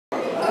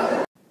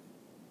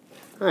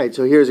Alright,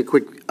 so here's a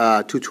quick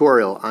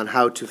tutorial on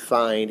how to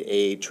find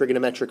a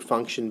trigonometric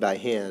function by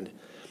hand.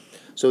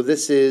 So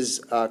this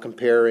is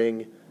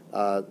comparing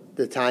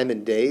the time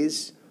in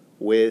days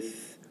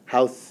with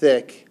how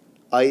thick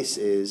ice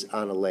is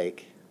on a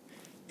lake.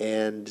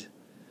 And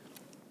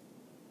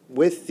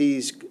with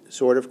these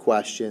sort of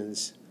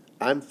questions,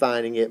 I'm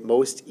finding it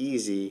most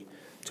easy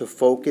to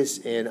focus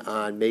in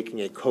on making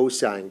a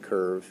cosine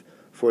curve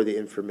for the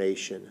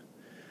information.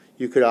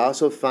 You could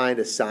also find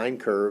a sine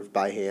curve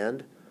by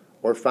hand,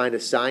 or find a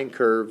sine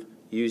curve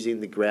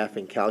using the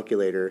graphing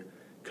calculator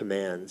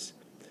commands.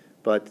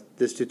 But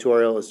this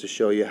tutorial is to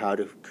show you how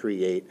to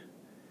create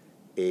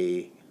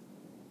a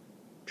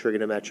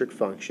trigonometric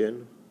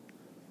function,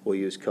 we'll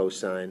use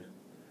cosine,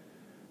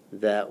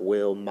 that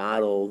will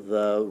model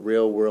the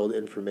real-world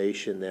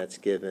information that's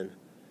given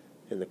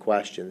in the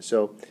question.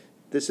 So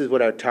this is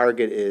what our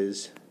target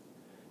is,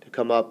 to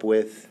come up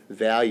with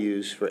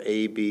values for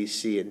A, B,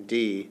 C, and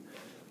D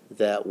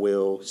that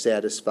will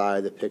satisfy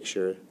the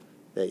picture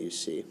that you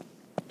see.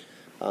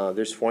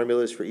 There's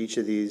formulas for each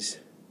of these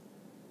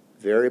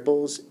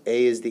variables.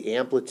 A is the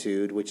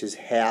amplitude, which is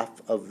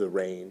half of the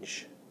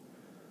range.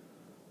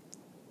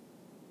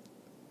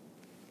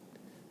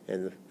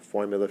 And the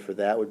formula for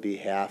that would be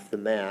half the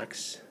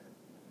max,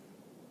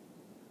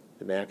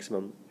 the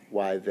maximum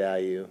y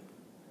value,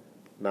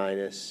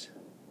 minus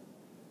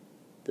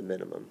the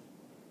minimum.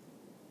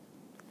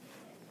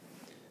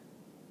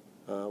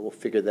 We'll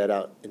figure that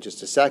out in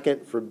just a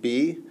second. For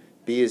B,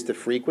 B is the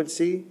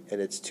frequency,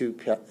 and it's 2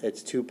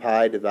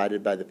 pi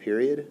divided by the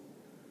period.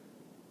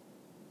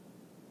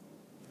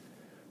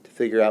 To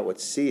figure out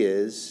what C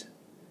is,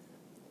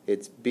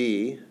 it's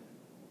B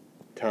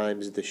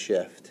times the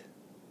shift.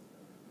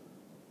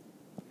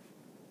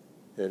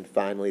 And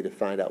finally, to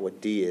find out what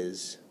D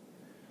is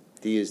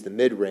the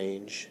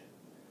mid-range.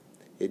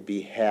 It'd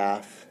be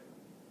half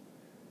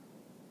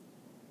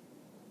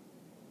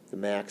the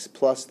max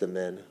plus the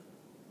min,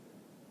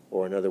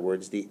 or in other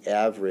words, the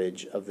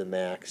average of the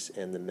max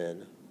and the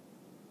min.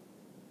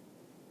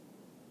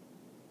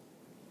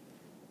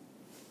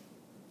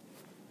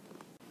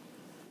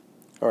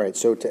 Alright,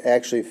 so to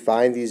actually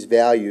find these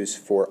values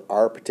for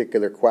our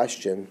particular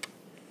question,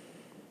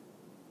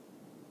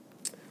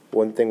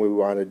 one thing we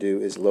want to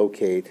do is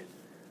locate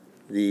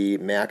the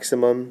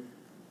maximum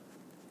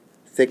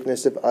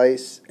thickness of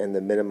ice and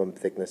the minimum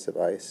thickness of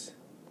ice,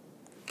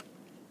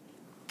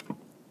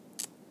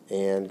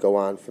 and go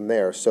on from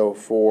there. So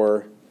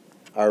for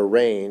our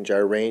range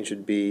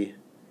would be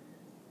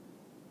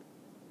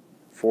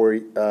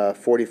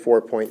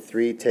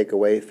 44.3 take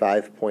away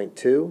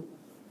 5.2,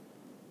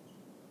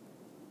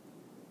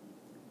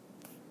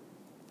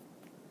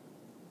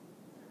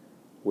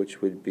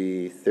 which would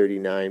be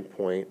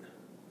 39.1,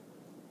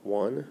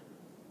 and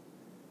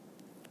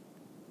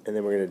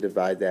then we're going to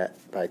divide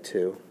that by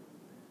 2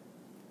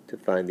 to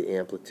find the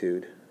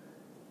amplitude.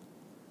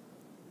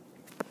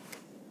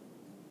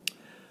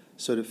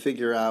 So to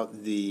figure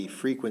out the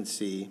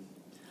frequency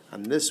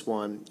on this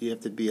one, you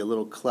have to be a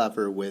little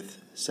clever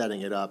with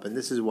setting it up, and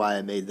this is why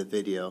I made the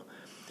video.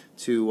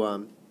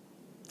 To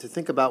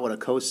think about what a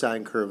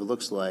cosine curve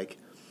looks like,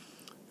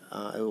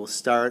 it will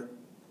start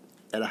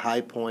at a high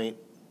point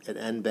and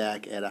end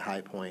back at a high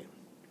point.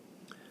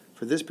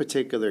 For this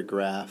particular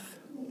graph,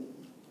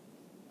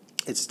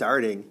 it's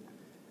starting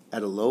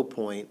at a low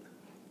point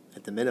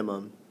at the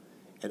minimum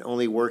and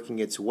only working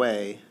its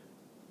way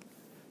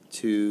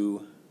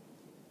to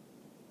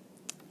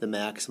the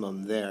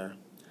maximum there.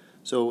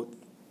 So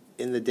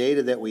in the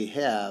data that we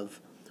have,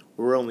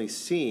 we're only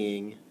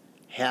seeing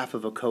half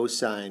of a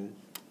cosine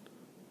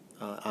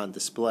on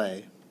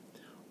display.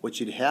 What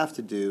you'd have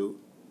to do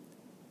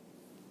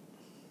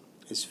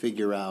is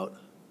figure out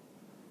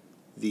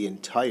the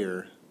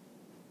entire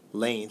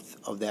length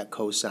of that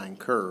cosine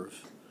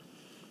curve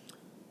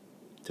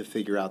to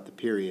figure out the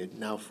period.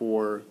 Now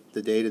for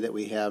the data that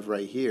we have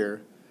right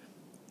here,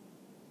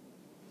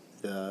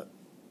 the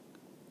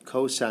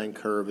cosine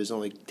curve is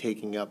only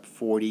taking up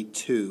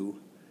 42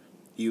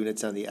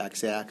 units on the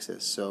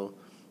x-axis. So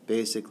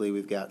basically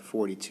we've got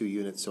 42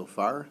 units so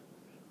far.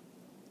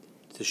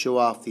 To show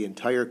off the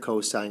entire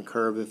cosine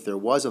curve, if there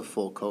was a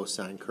full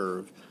cosine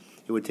curve,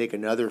 it would take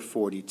another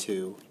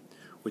 42,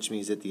 which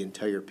means that the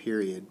entire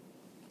period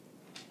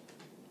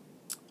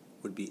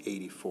would be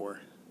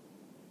 84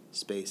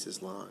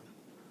 spaces long.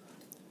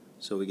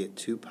 So we get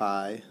 2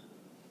 pi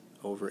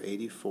over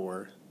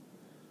 84,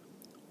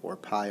 or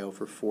pi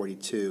over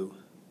 42,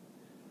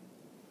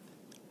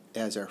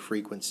 as our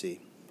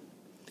frequency.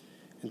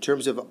 In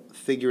terms of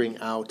figuring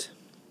out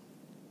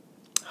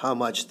how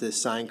much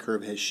this sine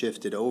curve has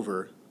shifted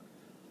over,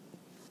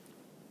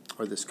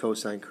 or this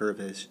cosine curve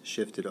has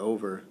shifted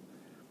over,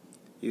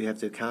 you have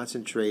to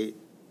concentrate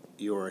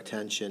your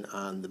attention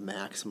on the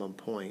maximum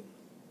point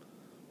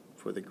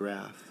for the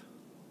graph.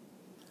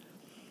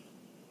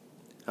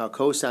 Now, a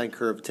cosine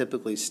curve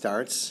typically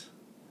starts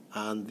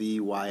on the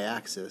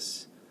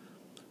y-axis.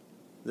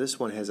 This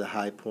one has a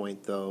high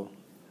point, though,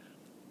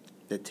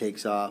 that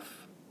takes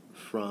off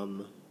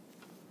from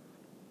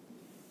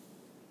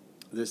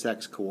this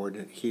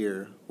x-coordinate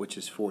here, which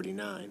is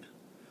 49.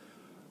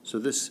 So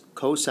this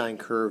cosine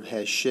curve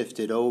has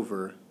shifted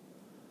over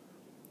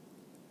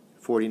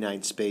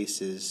 49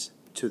 spaces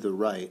to the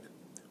right,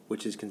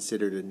 which is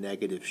considered a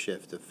negative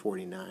shift of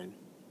 49.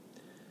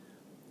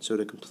 So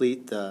to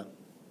complete the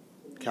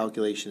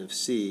calculation of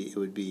C, it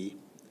would be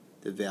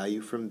the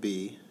value from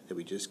B that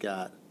we just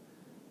got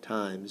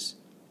times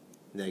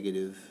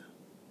negative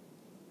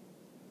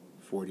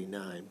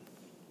 49.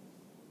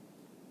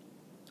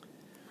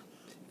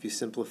 If you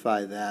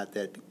simplify that,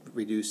 that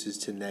reduces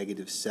to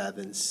negative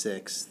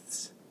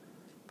 7/6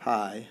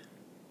 pi.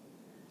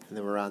 And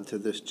then we're on to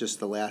this, just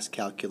the last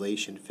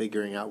calculation,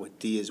 figuring out what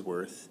D is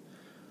worth.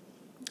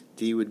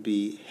 D would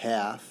be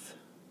half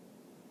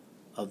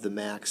of the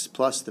max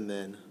plus the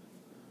min,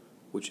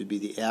 which would be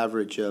the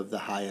average of the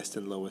highest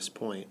and lowest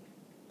point.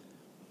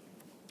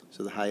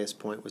 So the highest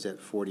point was at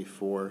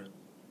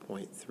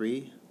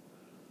 44.3.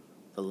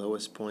 The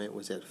lowest point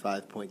was at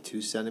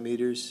 5.2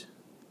 centimeters.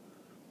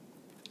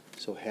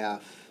 So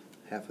half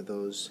of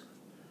those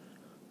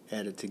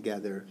added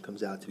together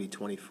comes out to be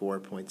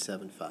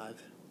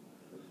 24.75.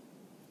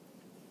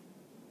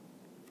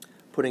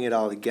 Putting it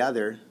all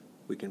together,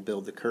 we can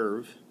build the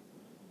curve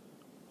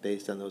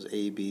based on those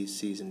A, B,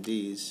 C's, and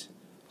D's.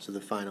 So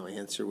the final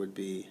answer would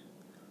be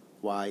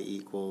y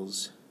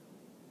equals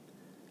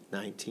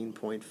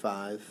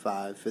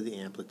 19.55 for the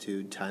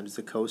amplitude times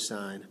the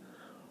cosine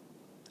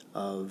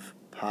of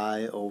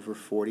pi over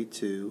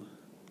 42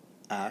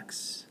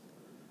 x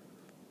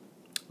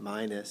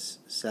minus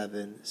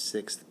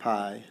 7/6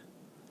 pi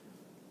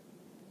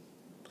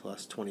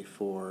plus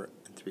 24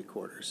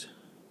 3/4.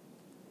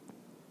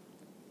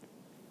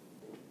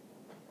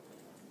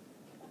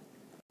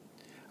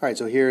 All right,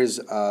 so here's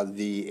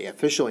the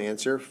official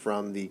answer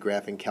from the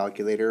graphing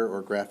calculator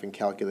or graphing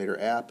calculator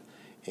app,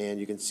 and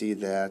you can see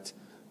that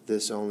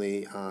this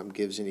only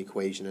gives an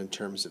equation in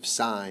terms of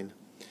sine,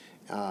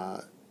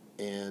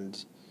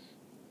 and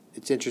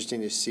it's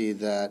interesting to see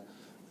that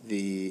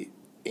the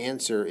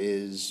answer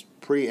is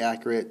pretty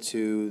accurate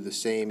to the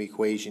same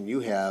equation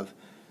you have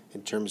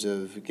in terms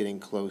of getting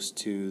close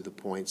to the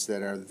points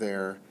that are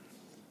there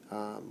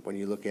when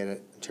you look at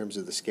it in terms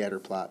of the scatter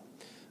plot.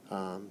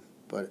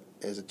 But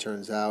as it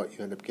turns out,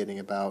 you end up getting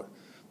about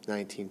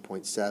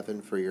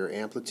 19.7 for your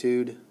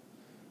amplitude.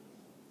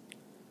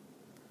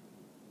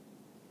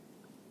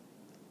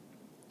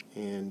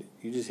 And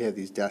you just have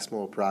these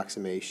decimal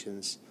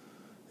approximations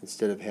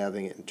instead of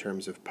having it in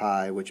terms of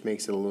pi, which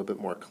makes it a little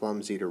bit more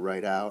clumsy to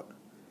write out.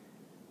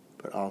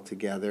 But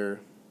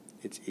altogether,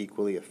 it's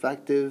equally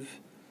effective.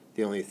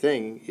 The only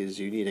thing is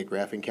you need a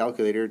graphing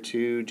calculator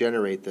to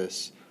generate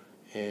this.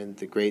 And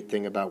the great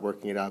thing about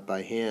working it out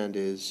by hand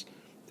is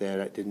that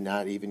I did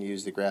not even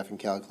use the graphing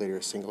calculator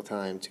a single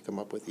time to come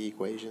up with the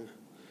equation.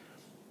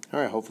 All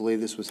right, hopefully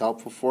this was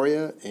helpful for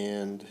you,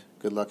 and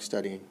good luck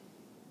studying.